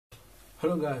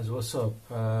Hello guys, what's up?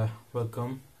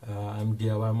 Welcome. I'm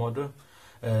DIY modder,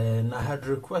 and I had a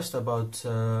request about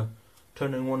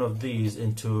turning one of these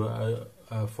into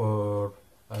to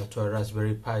a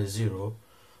Raspberry Pi Zero,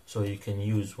 so you can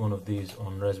use one of these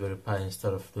on Raspberry Pi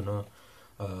instead of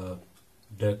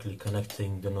directly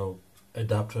connecting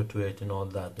adapter to it and all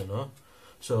that.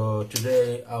 So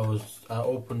today I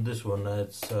opened this one.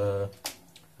 It's a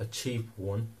cheap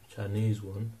one, Chinese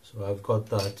one. So I've got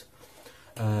that.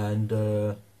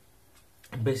 And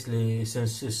basically,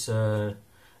 since it's a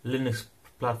Linux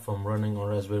platform running on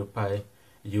Raspberry Pi,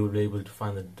 you will be able to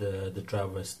find the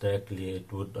drivers directly.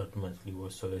 It would automatically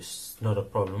work, so it's not a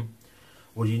problem.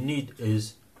 What you need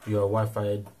is your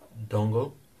Wi-Fi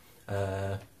dongle,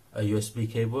 a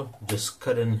USB cable. Just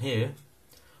cut in here,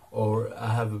 or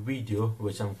I have a video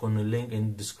which I'm going to link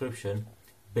in the description,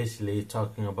 basically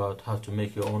talking about how to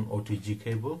make your own OTG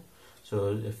cable.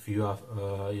 So if you have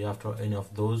after any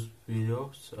of those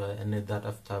videos, any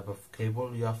that type of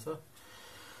cable you after,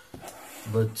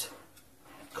 but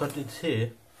cut it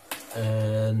here,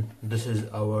 and this is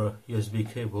our USB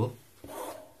cable.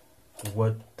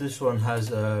 What this one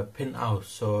has a pin out,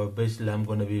 so basically I'm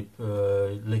going to be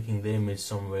linking the image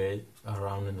somewhere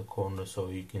around in the corner so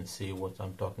you can see what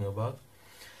I'm talking about.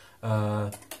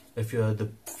 If the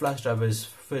flash drive is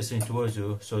facing towards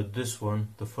you, so this one,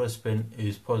 the first pin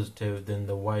is positive, then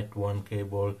the white one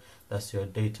cable, that's your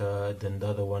data, then the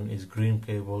other one is green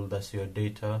cable, that's your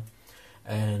data,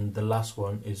 and the last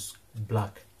one is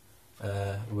black,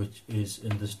 which is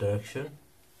in this direction: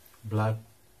 black,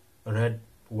 red,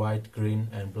 white, green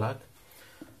and black.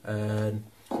 And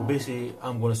basically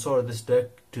I'm going to solder this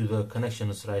direct to the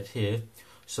connections right here.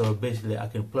 So basically I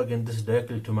can plug in this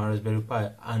directly to my Raspberry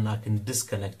Pi, and I can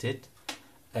disconnect it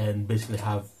and basically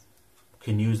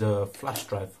can use a flash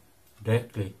drive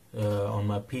directly on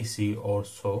my PC or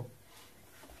so.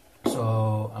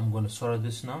 So I'm going to solder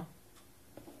this now.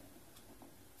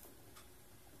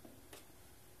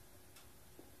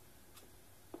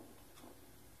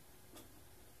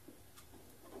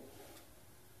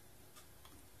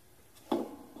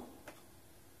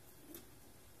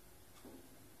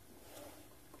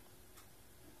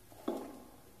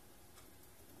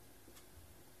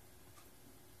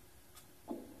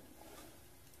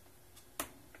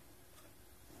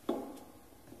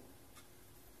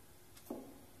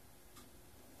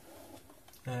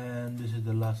 And this is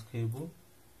the last cable,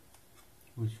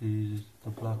 which is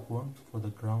the black one for the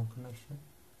ground connection.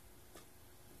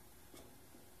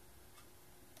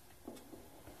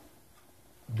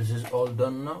 This is all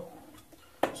done now.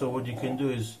 So what you can do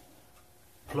is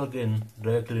plug in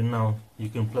directly now. You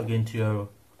can plug into your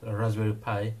Raspberry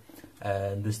Pi,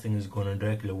 and this thing is going to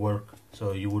directly work,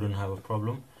 so you wouldn't have a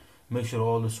problem. Make sure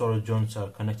all the solder joints are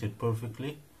connected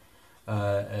perfectly,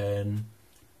 and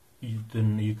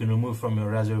then you can remove from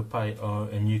your Raspberry Pi,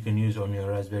 and you can use on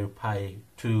your Raspberry Pi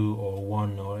 2 or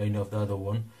 1 or any of the other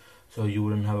one, so you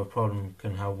wouldn't have a problem. You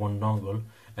can have one dongle,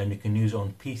 and you can use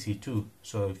on PC too.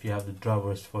 So if you have the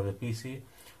drivers for the PC,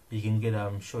 you can get,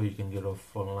 I'm sure you can get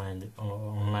off online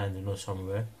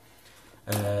somewhere.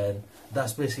 And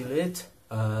that's basically it.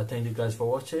 Thank you guys for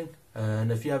watching,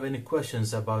 and if you have any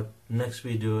questions about next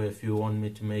video, if you want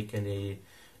me to make any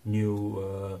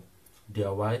new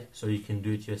DIY, so you can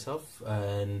do it yourself.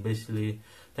 And basically,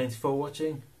 thanks for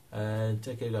watching, and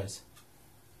take care guys.